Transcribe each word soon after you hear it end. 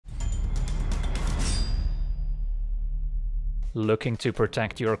Looking to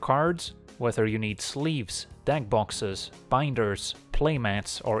protect your cards? Whether you need sleeves, deck boxes, binders,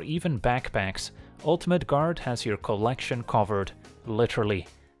 playmats, or even backpacks, Ultimate Guard has your collection covered, literally.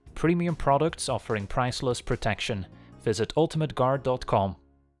 Premium products offering priceless protection. Visit ultimateguard.com.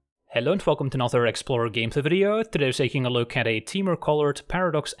 Hello and welcome to another Explorer Gameplay video. Today we're taking a look at a Temur colored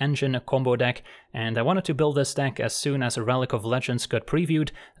Paradox Engine combo deck, and I wanted to build this deck as soon as a Relic of Legends got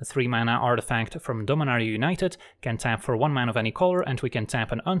previewed. A 3-mana artifact from Dominaria United can tap for 1 mana of any color, and we can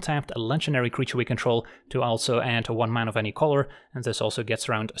tap an untapped legendary creature we control to also add 1 mana of any color, and this also gets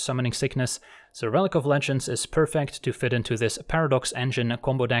around Summoning Sickness. So Relic of Legends is perfect to fit into this Paradox Engine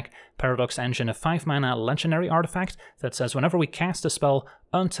combo deck. Paradox Engine, a 5-mana legendary artifact that says whenever we cast a spell,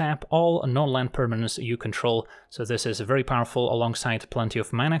 untap all non-land permanents you control. So this is very powerful alongside plenty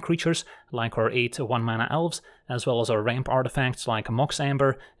of mana creatures like our 8 1-mana elves, as well as our ramp artifacts like Mox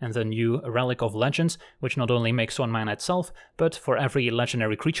Amber and the new Relic of Legends, which not only makes 1 mana itself, but for every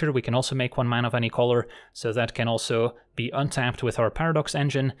legendary creature we can also make 1 mana of any color, so that can also be untapped with our Paradox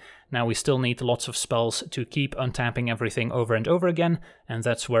Engine. Now we still need lots of spells to keep untapping everything over and over again, and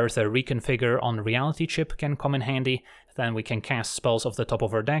that's where the reconfigure on Reality Chip can come in handy. Then we can cast spells off the top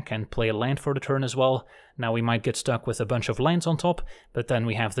of our deck and play a land for the turn as well. Now we might get stuck with a bunch of lands on top, but then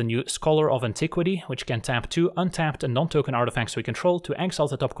we have the new Scholar of Antiquity, which can tap 2 untapped non-token artifacts we control to exile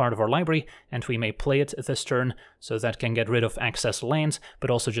the top card of our library, and we may play it this turn, so that can get rid of excess lands, but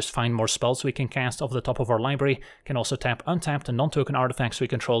also just find more spells we can cast off the top of our library. Can also tap untapped non-token artifacts we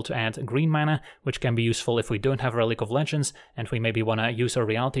control to add green mana, which can be useful if we don't have Relic of Legends, and we maybe want to use our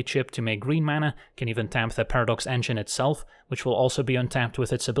Reality Chip to make green mana. Can even tap the Paradox Engine itself, which will also be untapped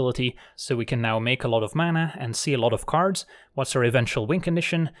with its ability, so we can now make a lot of mana and see a lot of cards. What's our eventual win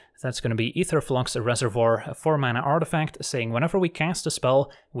condition? That's going to be Aetherflux Reservoir, a 4-mana artifact, saying whenever we cast a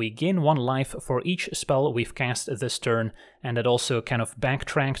spell, we gain 1 life for each spell we've cast this turn, and it also kind of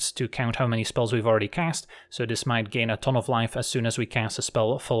backtracks to count how many spells we've already cast, so this might gain a ton of life as soon as we cast a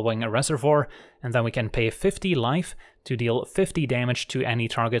spell following a Reservoir, and then we can pay 50 life to deal 50 damage to any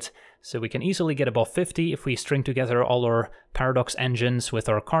target. So we can easily get above 50 if we string together all our Paradox engines with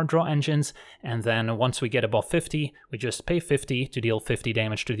our card draw engines, and then once we get above 50, we just pay 50 to deal 50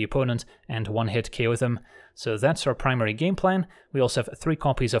 damage to the opponent and 1-hit KO them. So that's our primary game plan. We also have 3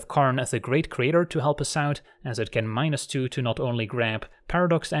 copies of Karn, the Great Creator, to help us out, as it can -2 to not only grab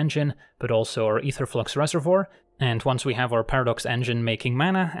Paradox Engine, but also our Aetherflux Reservoir. And once we have our Paradox Engine making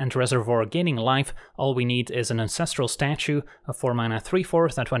mana and Reservoir gaining life, all we need is an Ancestral Statue, a 4-mana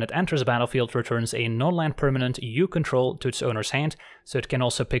 3/4 that when it enters the battlefield returns a non-land permanent you control to its owner's hand, so it can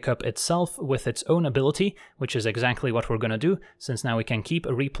also pick up itself with its own ability, which is exactly what we're going to do, since now we can keep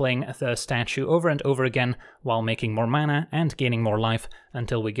replaying the statue over and over again while making more mana and gaining more life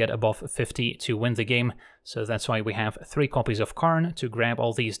until we get above 50 to win the game. So that's why we have 3 copies of Karn to grab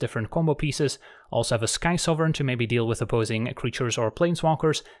all these different combo pieces. Also have a Sky Sovereign to maybe deal with opposing creatures or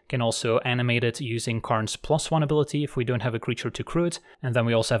planeswalkers. Can also animate it using Karn's +1 ability if we don't have a creature to crew it. And then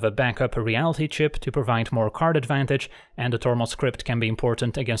we also have a backup Reality Chip to provide more card advantage, and the Tormod Script can be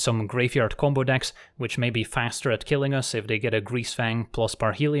important against some graveyard combo decks, which may be faster at killing us if they get a Greasefang plus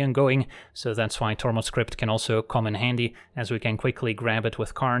Parhelion going, so that's why Tormod Script can also come in handy, as we can quickly grab it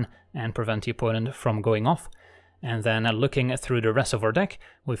with Karn and prevent the opponent from going off. And then looking through the rest of our deck,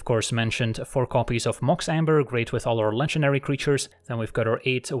 we of course mentioned 4 copies of Mox Amber, great with all our legendary creatures. Then we've got our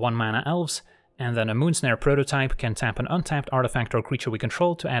 8 1-mana elves, and then a Moonsnare prototype can tap an untapped artifact or creature we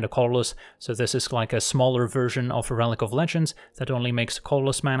control to add a colorless, so this is like a smaller version of a Relic of Legends that only makes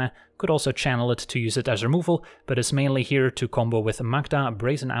colorless mana. Could also channel it to use it as removal, but is mainly here to combo with Magda,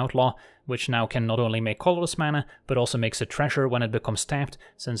 Brazen Outlaw, which now can not only make colorless mana, but also makes a treasure when it becomes tapped,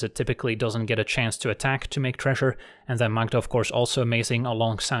 since it typically doesn't get a chance to attack to make treasure. And then Magda of course also amazing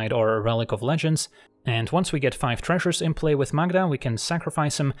alongside our Relic of Legends. And once we get 5 treasures in play with Magda, we can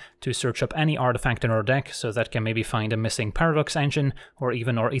sacrifice them to search up any artifact in our deck, so that can maybe find a missing Paradox Engine, or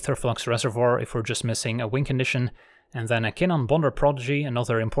even our Aetherflux Reservoir if we're just missing a win condition. And then a Kinnan Bonder Prodigy,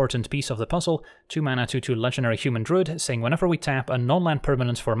 another important piece of the puzzle, 2-mana 2/2 legendary human druid, saying whenever we tap a non-land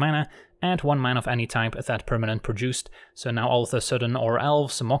permanent for mana, add 1 mana of any type that permanent produced. So now all of a sudden our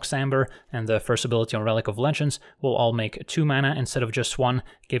elves, Mox Amber, and the first ability on Relic of Legends will all make 2 mana instead of just 1,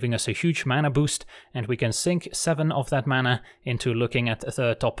 giving us a huge mana boost, and we can sink 7 of that mana into looking at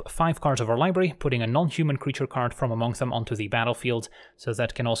the top 5 cards of our library, putting a non-human creature card from among them onto the battlefield, so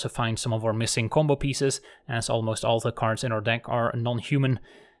that can also find some of our missing combo pieces, as almost all the cards in our deck are non-human.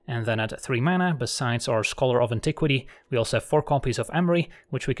 And then at 3 mana, besides our Scholar of Antiquity, we also have 4 copies of Emery,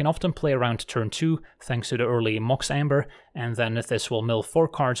 which we can often play around turn 2, thanks to the early Mox Amber, and then this will mill 4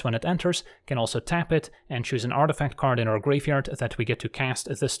 cards when it enters. Can also tap it and choose an artifact card in our graveyard that we get to cast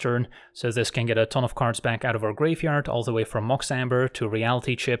this turn. So this can get a ton of cards back out of our graveyard, all the way from Mox Amber to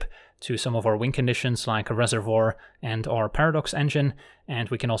Reality Chip to some of our win conditions like a Reservoir and our Paradox Engine. And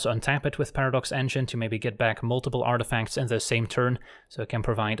we can also untap it with Paradox Engine to maybe get back multiple artifacts in the same turn, so it can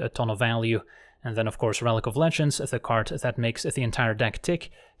provide a ton of value. And then of course Relic of Legends, the card that makes the entire deck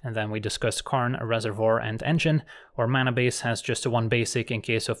tick. And then we discussed Karn, Reservoir, and Engine. Our mana base has just a 1 basic in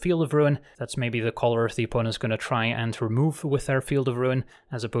case of Field of Ruin. That's maybe the color the opponent's going to try and remove with their Field of Ruin,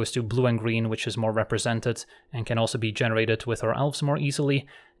 as opposed to blue and green, which is more represented and can also be generated with our elves more easily.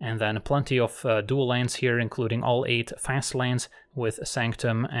 And then plenty of dual lands here, including all 8 fast lands with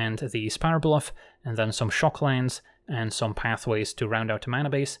Sanctum and the Spire Bluff, and then some shock lands and some pathways to round out the mana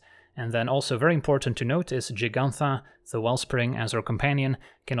base. And then also very important to note is Gigantha, the Wellspring, as our companion,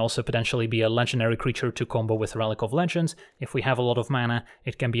 can also potentially be a legendary creature to combo with Relic of Legends. If we have a lot of mana,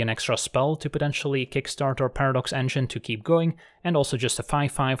 it can be an extra spell to potentially kickstart our Paradox Engine to keep going, and also just a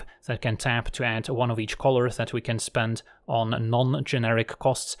 5/5 that can tap to add 1 of each color that we can spend on non-generic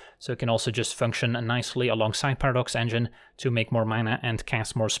costs, so it can also just function nicely alongside Paradox Engine to make more mana and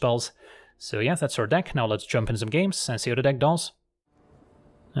cast more spells. So yeah, that's our deck. Now let's jump in some games and see how the deck does.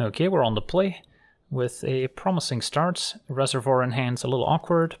 Okay, we're on the play with a promising start. Reservoir in hand's a little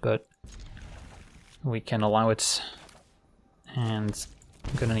awkward, but we can allow it. And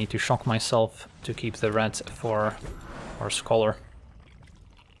I'm gonna need to shock myself to keep the red for our Scholar.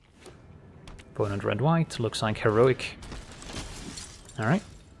 Opponent red-white, looks like Heroic. Alright.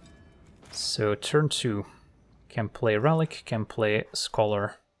 So turn 2. Can play Relic, can play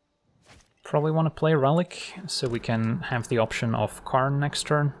Scholar. Probably want to play Relic, so we can have the option of Karn next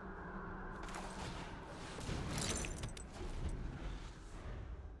turn.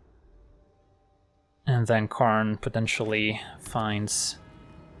 And then Karn potentially finds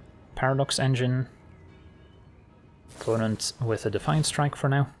Paradox Engine. Opponent with a Defiant Strike for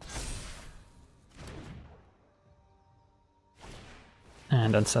now.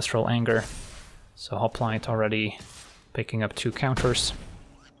 And Ancestral Anger. So Hoplite already picking up 2 counters.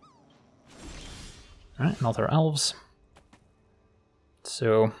 Alright, another Elves.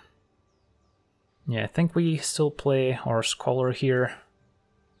 So, yeah, I think we still play our Scholar here.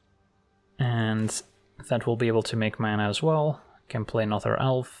 And that will be able to make mana as well. Can play another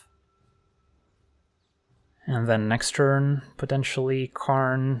Elf. And then next turn, potentially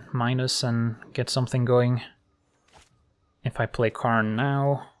Karn minus and get something going. If I play Karn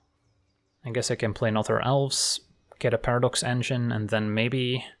now, I guess I can play another Elves, get a Paradox Engine, and then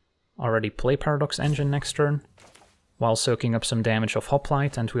maybe already play Paradox Engine next turn, while soaking up some damage of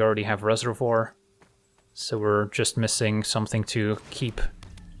Hoplite, and we already have Reservoir, so we're just missing something to keep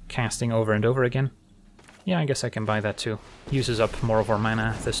casting over and over again. Yeah, I guess I can buy that too. Uses up more of our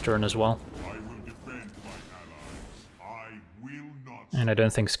mana this turn as well. And I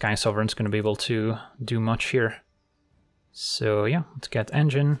don't think Sky Sovereign's going to be able to do much here. So yeah, let's get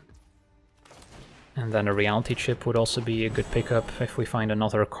Engine. And then a Reality Chip would also be a good pickup if we find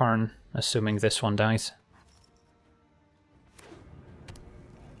another Karn, assuming this one dies.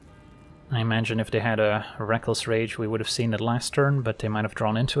 I imagine if they had a Reckless Rage we would have seen it last turn, but they might have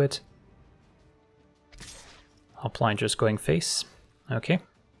drawn into it. Hoplite just going face. Okay.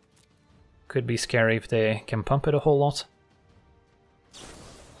 Could be scary if they can pump it a whole lot.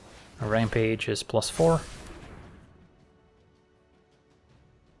 A Rampage is +4.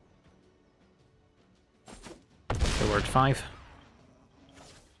 So we're at 5.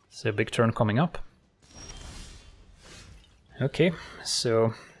 So big turn coming up. Okay,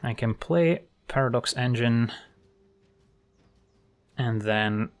 so I can play Paradox Engine and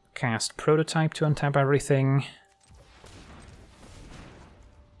then cast Prototype to untap everything.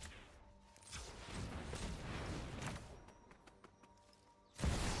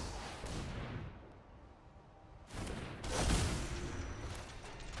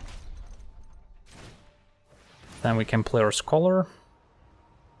 Then we can play our Scholar.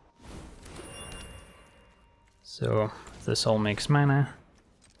 So this all makes mana.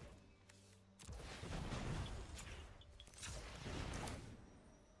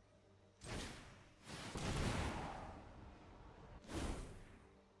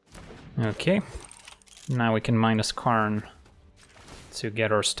 Okay, now we can minus Karn to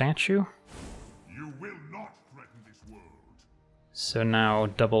get our statue. You will not threaten this world. So now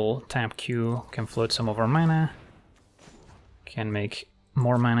double tap Q can float some of our mana. Can make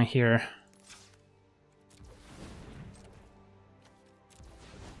more mana here.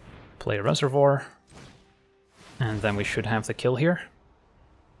 Play Reservoir. And then we should have the kill here.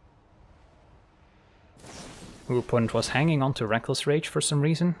 Who opponent was hanging on to Reckless Rage for some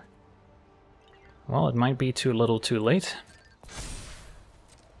reason. Well, it might be too little too late.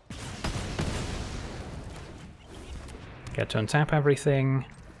 Get to untap everything.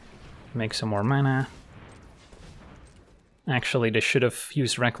 Make some more mana. Actually, they should have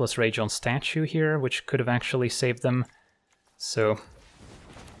used Reckless Rage on Statue here, which could have actually saved them. So,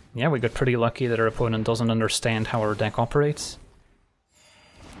 yeah, we got pretty lucky that our opponent doesn't understand how our deck operates.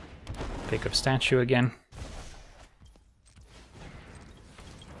 Pick up Statue again.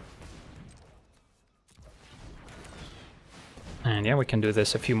 And yeah, we can do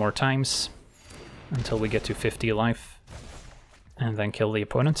this a few more times until we get to 50 life, and then kill the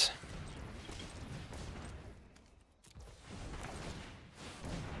opponent.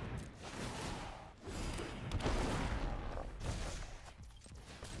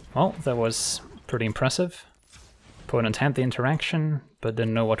 Well, that was pretty impressive. Opponent had the interaction, but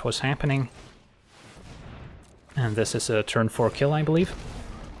didn't know what was happening. And this is a turn 4 kill, I believe.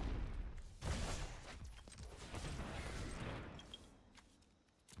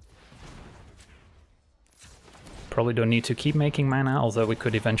 Probably don't need to keep making mana, although we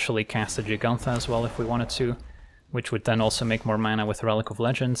could eventually cast a Gigantha as well if we wanted to, which would then also make more mana with Relic of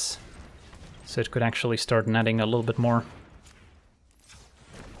Legends. So it could actually start netting a little bit more.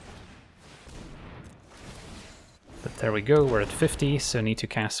 But there we go, we're at 50, so need to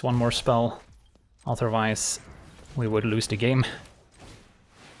cast one more spell, otherwise we would lose the game.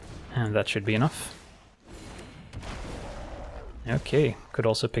 And that should be enough. Okay, could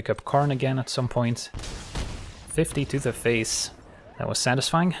also pick up Karn again at some point. 50 to the face. That was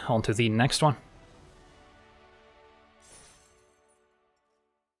satisfying. On to the next one.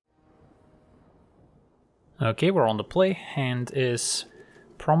 Okay, we're on the play. Hand is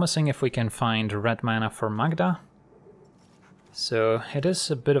promising if we can find red mana for Magda. So it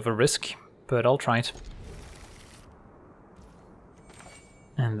is a bit of a risk, but I'll try it.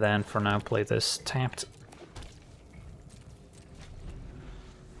 And then for now play this tapped.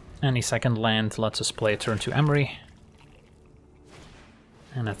 Any second land lets us play a turn to Emery.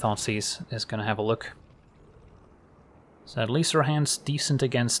 And I thought Thoughtseize is going to have a look. So at least our hand's decent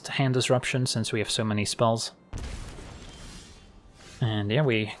against hand disruption since we have so many spells. And yeah,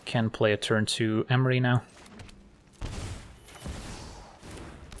 we can play a turn to Emery now.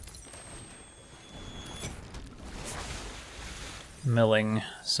 Milling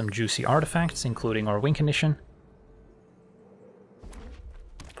some juicy artifacts, including our win condition.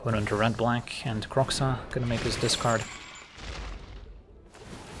 Put under red-black, and Croxa gonna make us discard.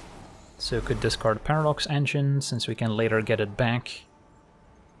 So could discard Paradox Engine, since we can later get it back.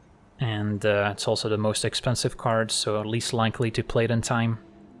 And it's also the most expensive card, so least likely to play it in time.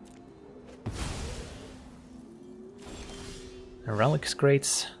 A Relic's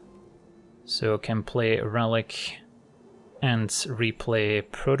great, so can play a Relic and replay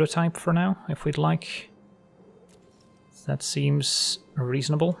Prototype for now, if we'd like. That seems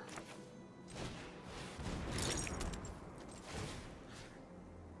reasonable.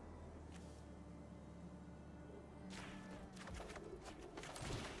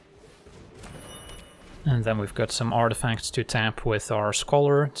 And then we've got some artifacts to tap with our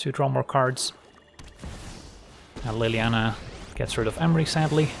Scholar to draw more cards. Liliana gets rid of Emery,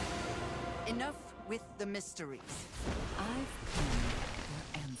 sadly. Enough with the mysteries. I've come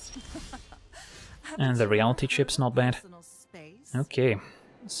for answers. And the reality chip's not bad. Okay,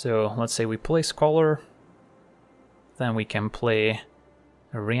 so let's say we play Scholar. Then we can play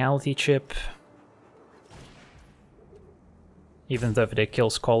a reality chip. Even though if they kill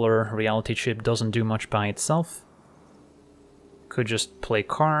Scholar, reality chip doesn't do much by itself. Could just play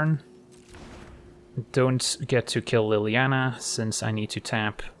Karn. Don't get to kill Liliana, since I need to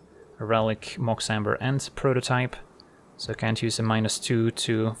tap a Relic, Moxamber, and Prototype. So I can't use a -2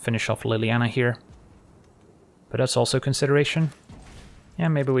 to finish off Liliana here. But that's also consideration. Yeah,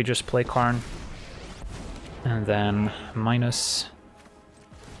 maybe we just play Karn. And then minus.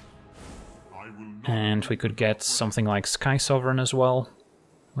 And we could get something like Sky Sovereign as well,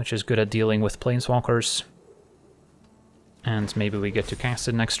 which is good at dealing with Planeswalkers. And maybe we get to cast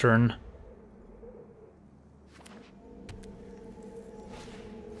it next turn.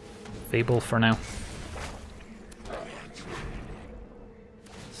 Fable for now.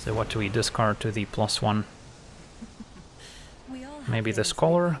 So what do we discard to the +1? Maybe the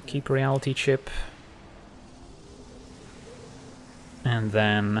Scholar, keep reality chip. And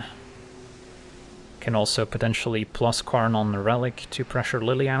then can also potentially plus Karn on the Relic to pressure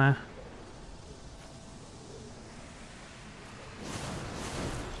Liliana.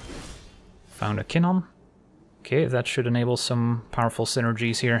 Found a Kinnon. Okay, that should enable some powerful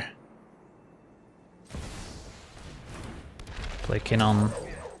synergies here. Play Kinnon,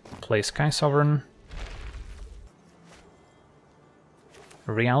 play Sky Sovereign.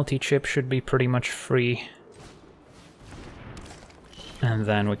 Reality Chip should be pretty much free. And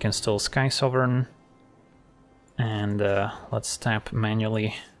then we can still Sky Sovereign. And let's tap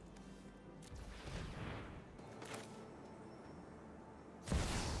manually.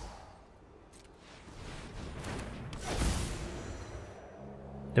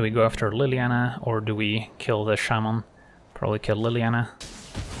 Do we go after Liliana or do we kill the Shaman? Probably kill Liliana.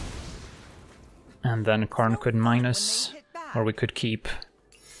 And then Karn could minus, or we could keep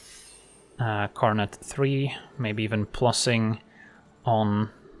Karn at 3, maybe even plussing on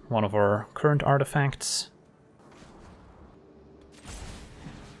one of our current artifacts.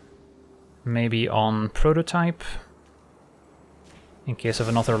 Maybe on Prototype. In case of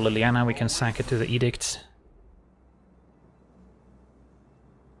another Liliana, we can sack it to the Edict.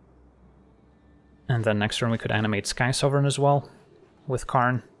 And then next turn we could animate Sky Sovereign as well, with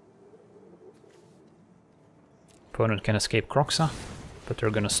Karn. Opponent can escape Kroxa, but they're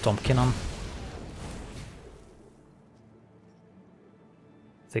gonna stomp Kinnon.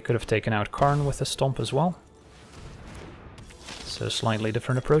 They could have taken out Karn with a stomp as well. So slightly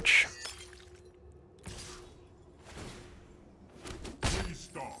different approach.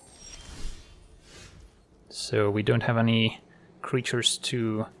 So we don't have any creatures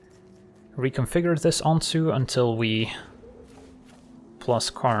to reconfigure this onto until we plus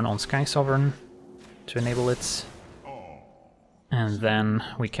Karn on Sky Sovereign to enable it. And then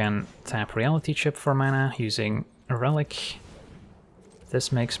we can tap Reality Chip for mana using a Relic.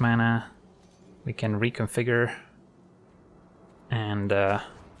 This makes mana. We can reconfigure and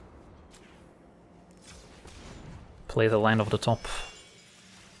play the land of the top.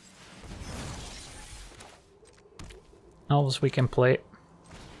 Elves we can play.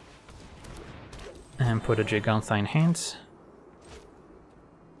 And put a Gigantha in hand.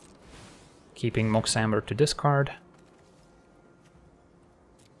 Keeping Mox Amber to discard.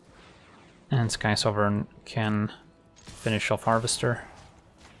 And Sky Sovereign can finish off Harvester.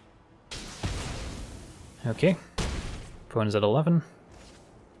 Okay. Opponent's at 11.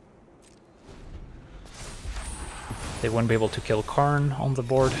 They won't be able to kill Karn on the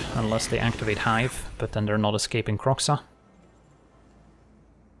board unless they activate Hive, but then they're not escaping Kroxa.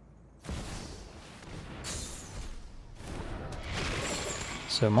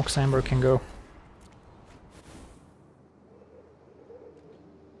 So Mox Amber can go.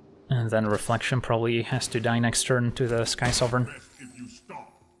 And then Reflection probably has to die next turn to the Sky Sovereign.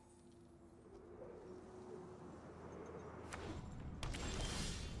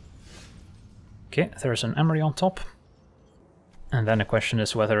 Okay, there's an Emery on top. And then the question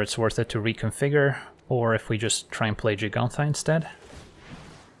is whether it's worth it to reconfigure, or if we just try and play Gigantha instead.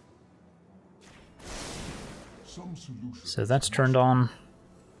 So that's turned on.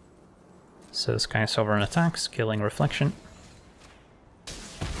 So Sky Sovereign attacks, killing Reflection.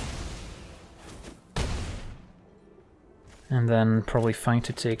 And then probably fine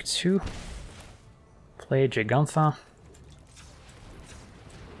to take 2. Play Gigantha.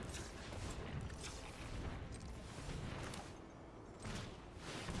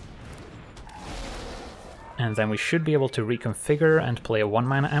 And then we should be able to reconfigure and play a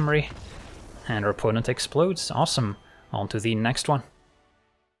 1-mana Emery. And our opponent explodes. Awesome. On to the next one.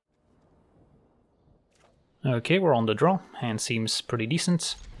 Okay, we're on the draw. Hand seems pretty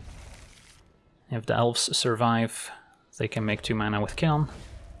decent. If the elves survive, they can make 2 mana with Kinnon.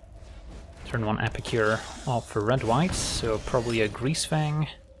 Turn 1 Epicure off for red-white, so probably a Greasefang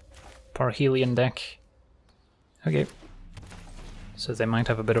Parhelion deck. Okay. So they might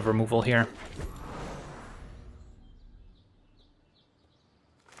have a bit of removal here.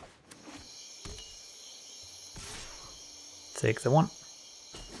 Take the 1.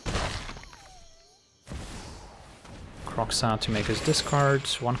 Kroxa to make his discard.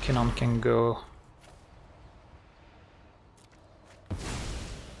 1 Kinnon can go.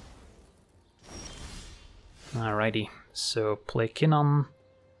 Alrighty, so play Kinnon.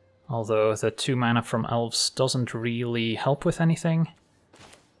 Although the 2 mana from elves doesn't really help with anything.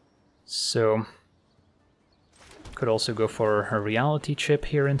 So could also go for a Reality Chip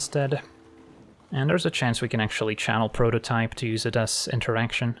here instead. And there's a chance we can actually channel Prototype to use it as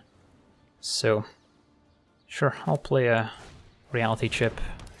interaction. So sure, I'll play a Reality Chip.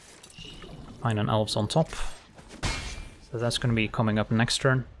 Find an Elves on top. So that's going to be coming up next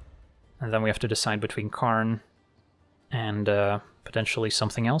turn. And then we have to decide between Karn and potentially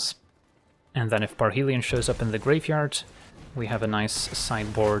something else. And then if Parhelion shows up in the graveyard, we have a nice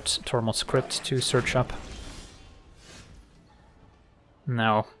sideboard Tormod's Crypt to search up.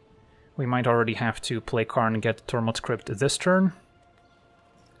 Now, we might already have to play Karn and get Tormod's Crypt this turn,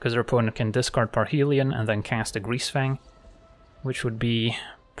 because their opponent can discard Parhelion and then cast a Greasefang, which would be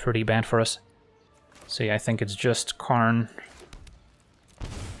pretty bad for us. So yeah, I think it's just Karn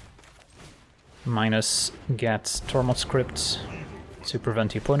minus get Tormod Script to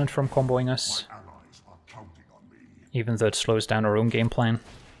prevent the opponent from comboing us, Allies are counting on me. even though it slows down our own game plan.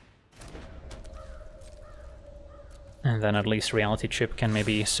 And then at least Reality Chip can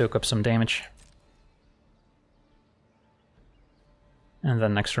maybe soak up some damage. And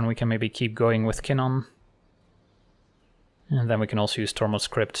then next turn we can maybe keep going with Kinnon. And then we can also use Tormod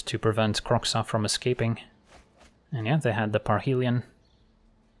Script to prevent Kroxa from escaping. And yeah, they had the Parhelion.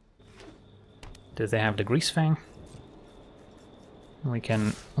 Do they have the Greasefang? We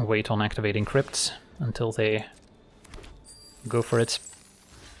can wait on activating crypts until they go for it.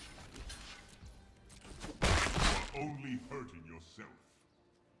 Only hurting yourself.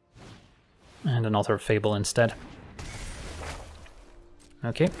 And another Fable instead.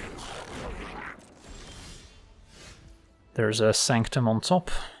 Okay. There's a Sanctum on top.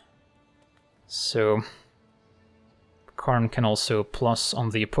 So Karn can also plus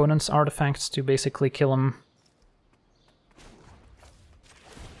on the opponent's artifacts to basically kill him.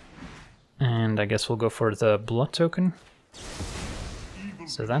 And I guess we'll go for the blood token.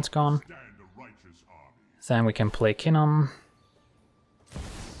 So that's gone. Then we can play Kinnon.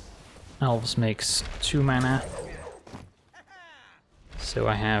 Elves makes 2 mana. So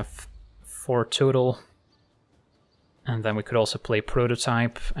I have 4 total. And then we could also play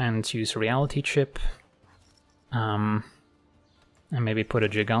Prototype and use Reality Chip. And maybe put a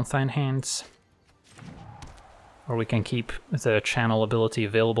Gigantha in hands. Or we can keep the channel ability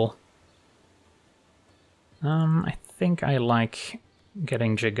available. I think I like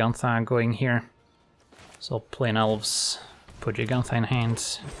getting Gigantha going here. So I'll play an Elves, put Gigantha in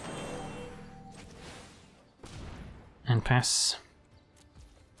hands. And pass.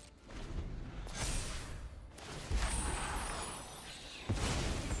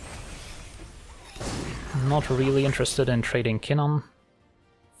 I'm not really interested in trading Kinnon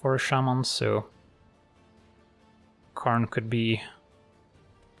for a Shaman, so Karn could be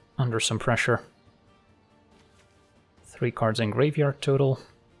under some pressure. 3 cards in graveyard total,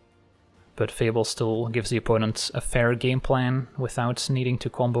 but Fable still gives the opponent a fair game plan without needing to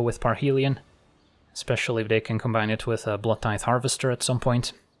combo with Parhelion, especially if they can combine it with a Blood Tithe Harvester at some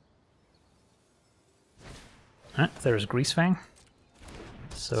point. There's Greasefang.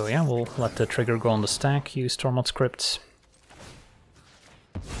 So yeah, we'll let the trigger go on the stack, use Tormod Scripts,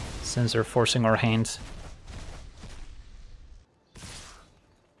 since they're forcing our hand.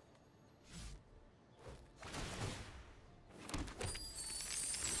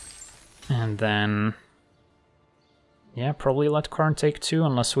 And then, yeah, probably let Karn take 2,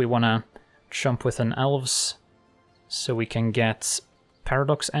 unless we want to jump with an Elves, so we can get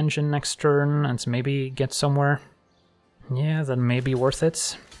Paradox Engine next turn and maybe get somewhere. Yeah, that may be worth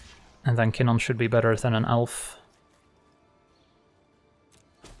it. And then Kinnon should be better than an Elf.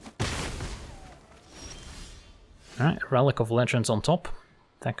 Alright, Relic of Legends on top.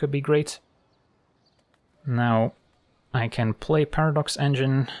 That could be great. Now, I can play Paradox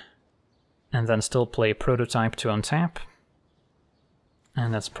Engine and then still play Prototype to untap.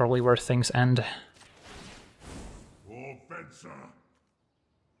 And that's probably where things end. Offensa.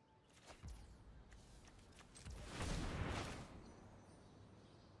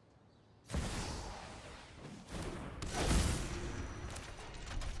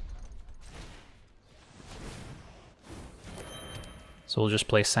 So we'll just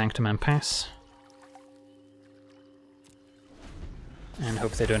play Sanctum and pass. And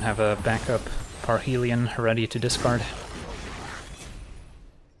hope they don't have a backup Parhelion ready to discard.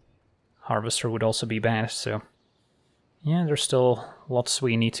 Harvester would also be bad, so... yeah, there's still lots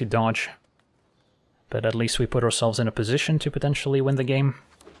we need to dodge. But at least we put ourselves in a position to potentially win the game.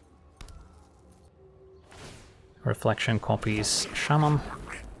 Reflection copies Shaman.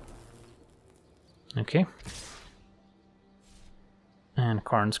 Okay. And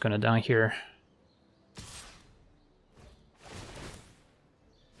Karn's gonna die here.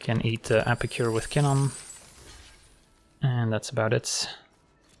 Can eat Epicure with Kinnon. And that's about it.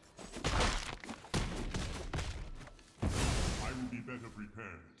 I will be better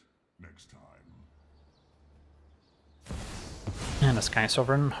prepared next time. And a Sky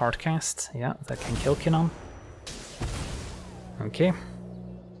Sovereign, hardcast. Yeah, that can kill Kinnon. Okay.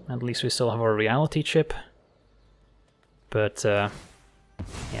 At least we still have our Reality Chip. But,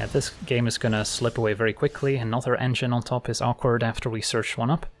 yeah, this game is gonna slip away very quickly. Another engine on top is awkward after we search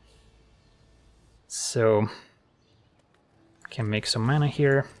one up. So, can make some mana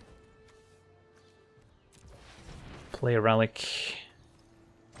here. Play a Relic.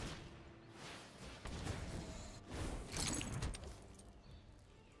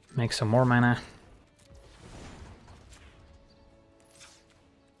 Make some more mana.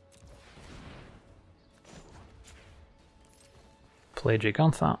 Play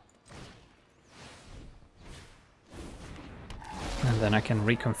Gigantha. And then I can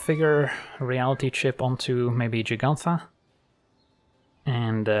reconfigure Reality Chip onto maybe Gigantha.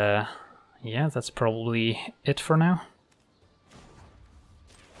 And yeah, that's probably it for now.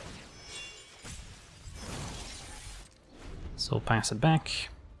 So pass it back.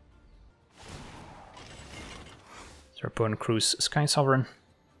 So our opponent crews Sky Sovereign.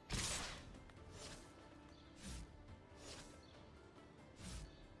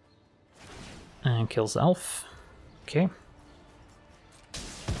 And kills the elf. Okay.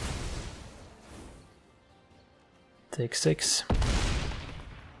 Take 6.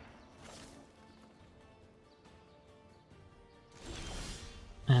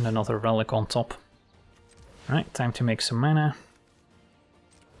 And another relic on top. Alright, time to make some mana.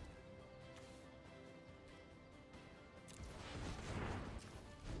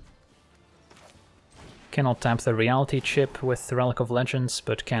 Cannot tap the Reality Chip with the Relic of Legends,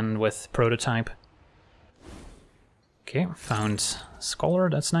 but can with Prototype. Okay, found Scholar,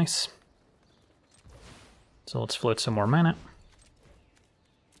 that's nice. So let's float some more mana.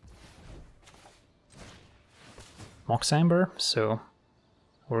 Mox Amber, so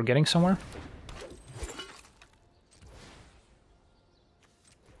we're getting somewhere.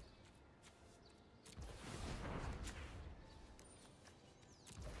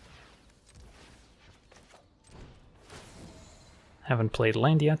 Haven't played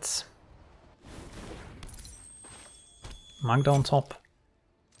land yet. Magda on top.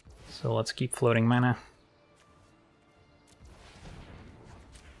 So let's keep floating mana.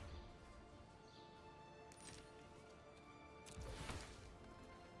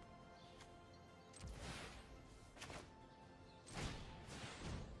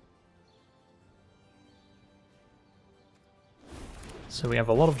 So we have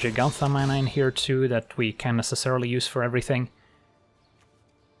a lot of Gigantha mana in here too that we can't necessarily use for everything.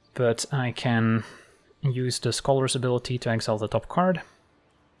 But I can use the Scholar's ability to exile the top card.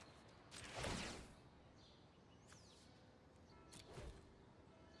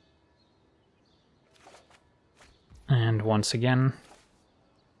 And once again,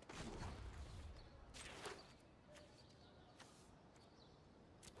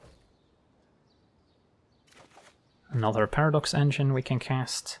 another Paradox Engine we can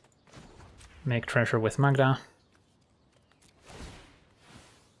cast. Make treasure with Magda.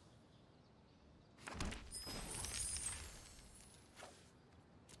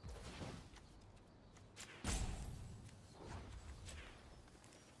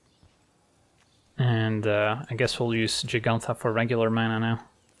 And I guess we'll use Gigantha for regular mana now.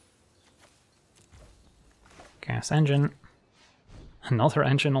 Cast Engine. Another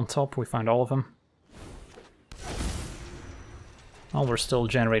engine on top, we found all of them. Well, we're still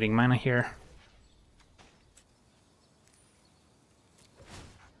generating mana here.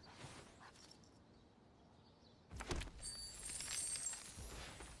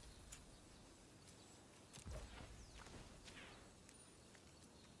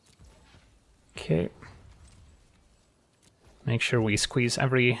 Okay. Make sure we squeeze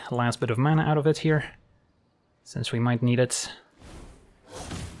every last bit of mana out of it here, since we might need it.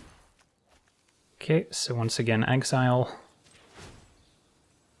 Okay, so once again exile.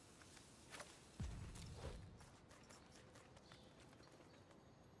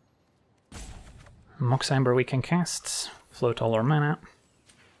 Mox Amber we can cast, float all our mana.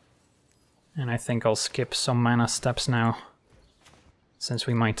 And I think I'll skip some mana steps now, since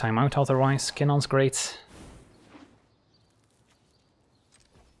we might time out otherwise. Kinnon's great.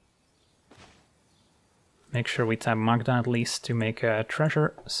 Make sure we tap Magda at least to make a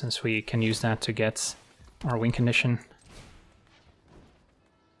treasure, since we can use that to get our win condition.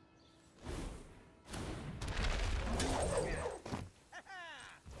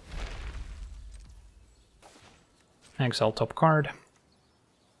 Exile top card.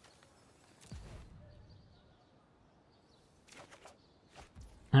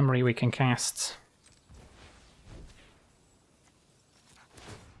 Memory we can cast.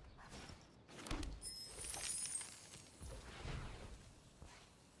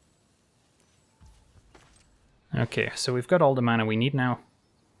 Okay, so we've got all the mana we need now.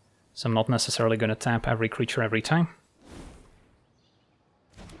 So I'm not necessarily going to tap every creature every time.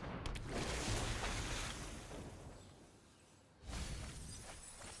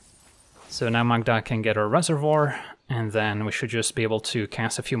 So now Magda can get her Reservoir, and then we should just be able to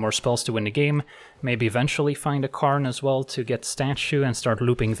cast a few more spells to win the game. Maybe eventually find a Karn as well to get Statue and start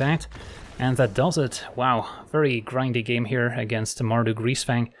looping that. And that does it. Wow, very grindy game here against Mardu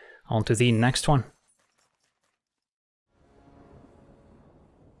Greasefang. On to the next one.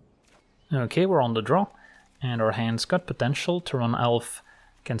 Okay, we're on the draw, and our hand's got potential. to run Elf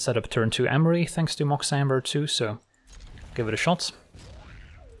can set up turn 2 Emery thanks to Mox Amber too, so give it a shot.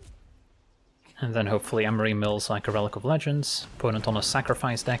 And then hopefully Emery mills like a Relic of Legends. Opponent on a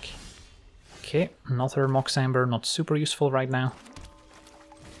sacrifice deck. Okay, another Mox Amber, not super useful right now.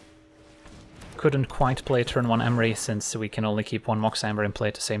 Couldn't quite play turn 1 Emery since we can only keep one Mox Amber in play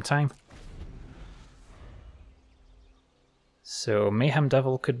at the same time. So Mayhem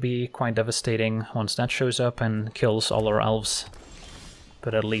Devil could be quite devastating once that shows up and kills all our elves.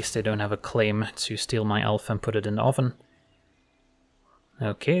 But at least they don't have a claim to steal my elf and put it in the oven.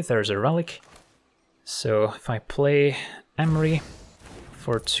 Okay, there's a Relic. So if I play Emery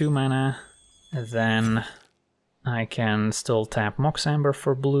for 2 mana, then I can still tap Mox Amber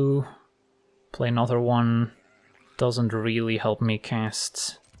for blue, play another one. Doesn't really help me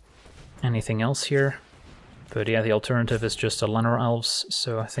cast anything else here. But yeah, the alternative is just a Lenor Elves,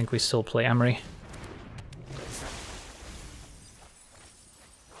 so I think we still play Emery.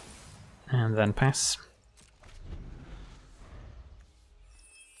 And then pass.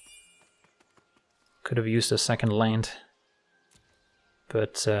 Could have used a second land,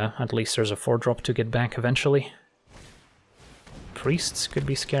 but at least there's a 4-drop to get back eventually. Priests could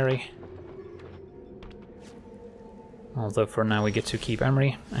be scary. Although for now we get to keep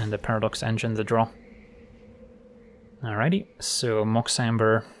Emery and the Paradox Engine the draw. Alrighty, so Mox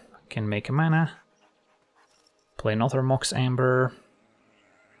Amber can make a mana. Play another Mox Amber.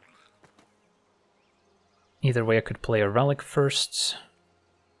 Either way I could play a Relic first.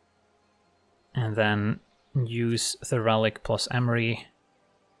 And then use the Relic plus Emery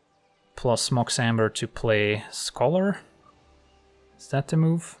plus Mox Amber to play Scholar. Is that the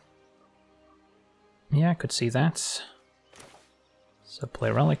move? Yeah, I could see that. So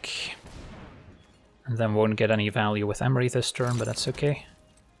play Relic. And then won't get any value with Emery this turn, but that's okay.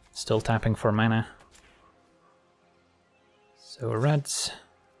 Still tapping for mana. So a red.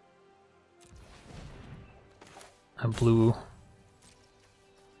 A blue.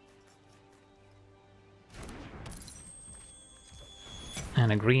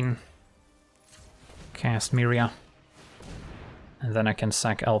 And a green. Cast Meria. And then I can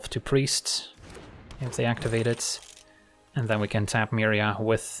sack Elf to Priest if they activate it. And then we can tap Meria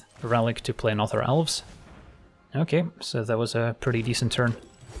with Relic to play another Elves. Okay, so that was a pretty decent turn.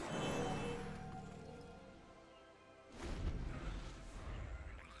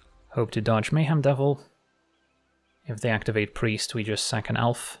 Hope to dodge Mayhem Devil. If they activate Priest, we just sack an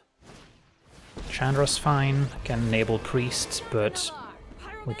Elf. Chandra's fine, can enable Priest, but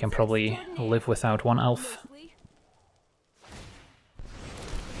we can probably live without one Elf. Don't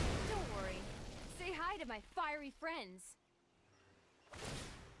worry. Say hi to my fiery friends.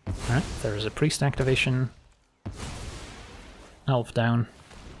 Alright, there's a Priest activation. Elf down.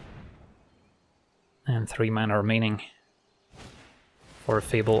 And 3 mana remaining for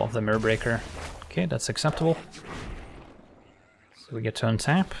Fable of the Mirrorbreaker. Okay, that's acceptable. So we get to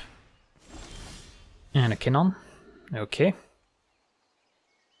untap. And a Kinnon. Okay.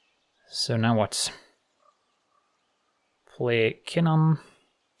 So now what? Play Kinnon.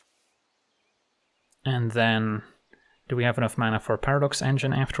 And then, do we have enough mana for Paradox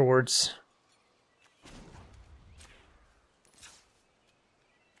Engine afterwards?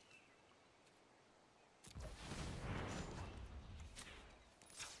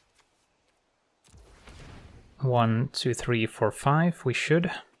 One, two, three, four, five. We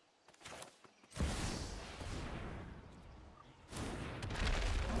should.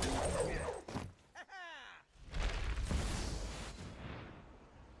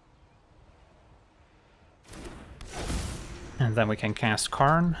 And then we can cast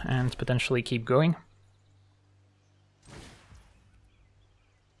Karn and potentially keep going.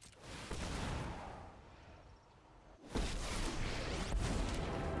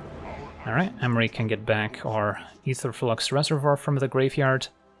 Alright, Emery can get back our Aetherflux Reservoir from the graveyard,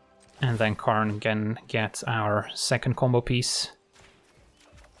 and then Karn can get our second combo piece.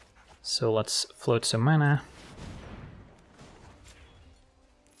 So let's float some mana.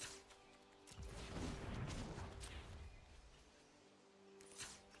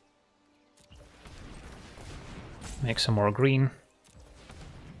 Make some more green.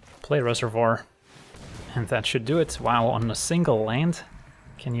 Play Reservoir. And that should do it. Wow, on a single land.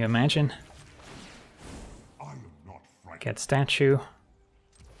 Can you imagine? Get statue.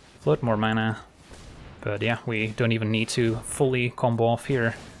 Float more mana. But yeah, we don't even need to fully combo off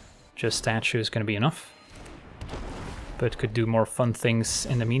here. Just statue is going to be enough. But could do more fun things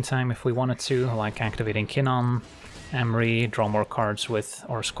in the meantime if we wanted to, like activating Kinnon, Emery, draw more cards with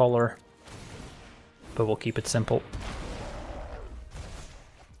our Scholar, but we'll keep it simple.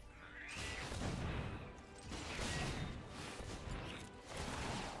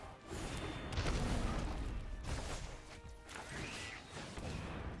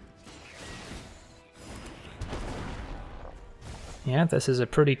 Yeah, this is a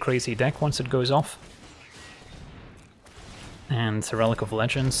pretty crazy deck once it goes off. And Relic of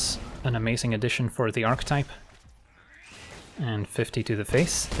Legends, an amazing addition for the archetype. And 50 to the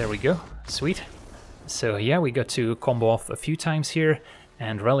face, there we go, sweet. So yeah, we got to combo off a few times here,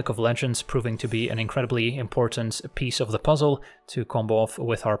 and Relic of Legends proving to be an incredibly important piece of the puzzle to combo off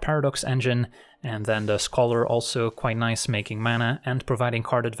with our Paradox Engine, and then the Scholar also quite nice, making mana and providing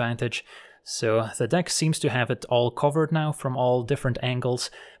card advantage. So the deck seems to have it all covered now from all different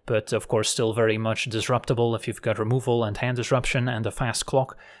angles, but of course still very much disruptible if you've got removal and hand disruption and a fast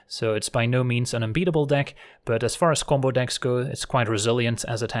clock, so it's by no means an unbeatable deck, but as far as combo decks go, it's quite resilient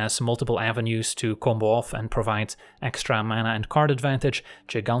as it has multiple avenues to combo off and provide extra mana and card advantage.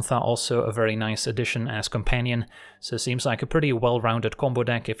 Gigantha also a very nice addition as companion, so it seems like a pretty well-rounded combo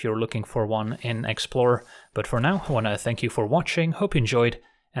deck if you're looking for one in Explorer. But for now, I want to thank you for watching, hope you enjoyed,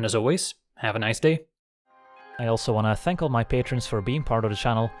 and as always, have a nice day. I also want to thank all my patrons for being part of the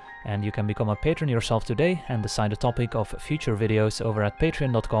channel, and you can become a patron yourself today and decide the topic of future videos over at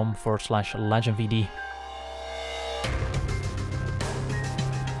patreon.com/LegenVD.